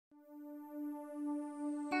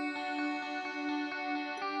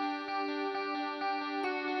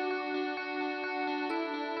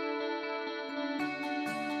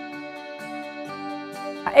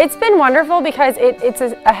It's been wonderful because it's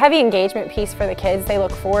a heavy engagement piece for the kids. They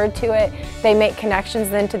look forward to it. They make connections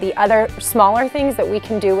then to the other smaller things that we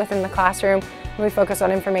can do within the classroom. When we focus on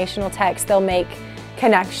informational text, they'll make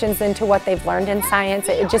connections into what they've learned in science.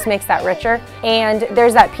 It just makes that richer. And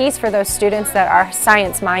there's that piece for those students that are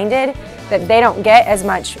science-minded that they don't get as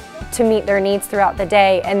much to meet their needs throughout the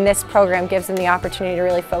day, and this program gives them the opportunity to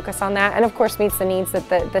really focus on that, and of course meets the needs that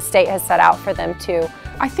the state has set out for them too.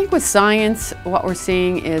 I think with science, what we're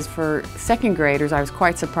seeing is for second graders, I was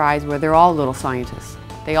quite surprised where they're all little scientists.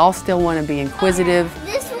 They all still want to be inquisitive.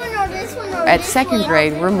 This one or this one or At second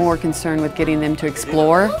grade, we're more concerned with getting them to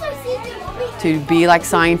explore, to be like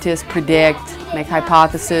scientists, predict, make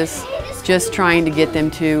hypotheses, just trying to get them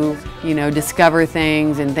to, discover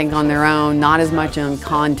things and think on their own, not as much on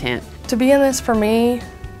content. To be in this for me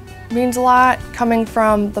means a lot, coming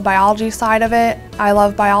from the biology side of it. I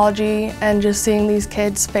love biology, and just seeing these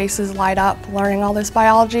kids' faces light up learning all this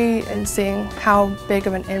biology and seeing how big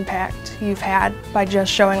of an impact you've had by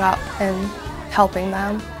just showing up and helping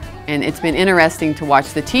them. And it's been interesting to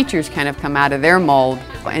watch the teachers kind of come out of their mold,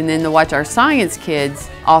 and then to watch our science kids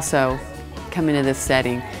also come into this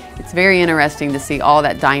setting. It's very interesting to see all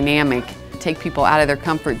that dynamic, take people out of their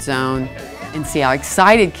comfort zone and see how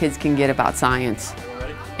excited kids can get about science,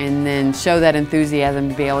 and then show that enthusiasm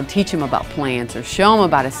to be able to teach them about plants or show them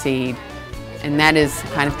about a seed, and that is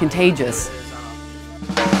kind of contagious.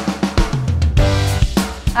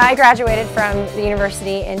 I graduated from the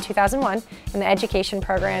university in 2001 in the education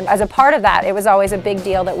program. As a part of that, it was always a big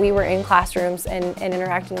deal that we were in classrooms and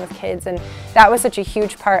interacting with kids, and that was such a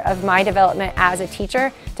huge part of my development as a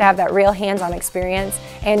teacher, to have that real hands-on experience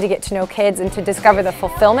and to get to know kids and to discover the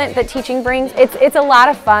fulfillment that teaching brings. It's a lot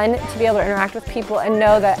of fun to be able to interact with people and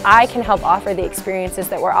know that I can help offer the experiences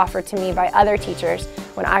that were offered to me by other teachers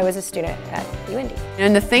when I was a student at UIndy.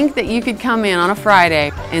 And to think that you could come in on a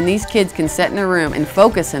Friday and these kids can sit in a room and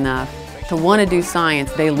focus enough to want to do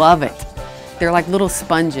science, they love it. They're like little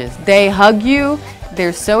sponges. They hug you,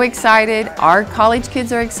 they're so excited, our college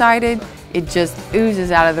kids are excited, it just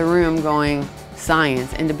oozes out of the room going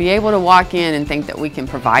science. And to be able to walk in and think that we can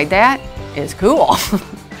provide that is cool.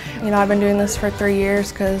 I've been doing this for 3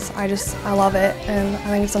 years because I love it, and I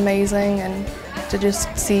think it's amazing, and to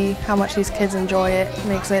just see how much these kids enjoy it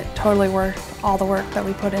makes it totally worth all the work that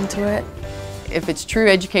we put into it. If it's true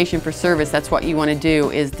education for service, that's what you want to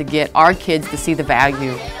do, is to get our kids to see the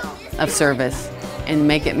value of service and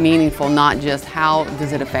make it meaningful, not just how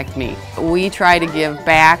does it affect me. We try to give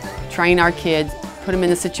back, train our kids, put them in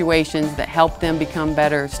the situations that help them become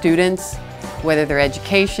better students, whether they're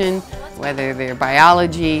education, whether they're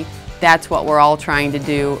biology. That's what we're all trying to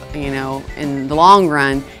do, in the long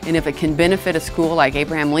run. And if it can benefit a school like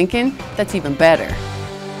Abraham Lincoln, that's even better.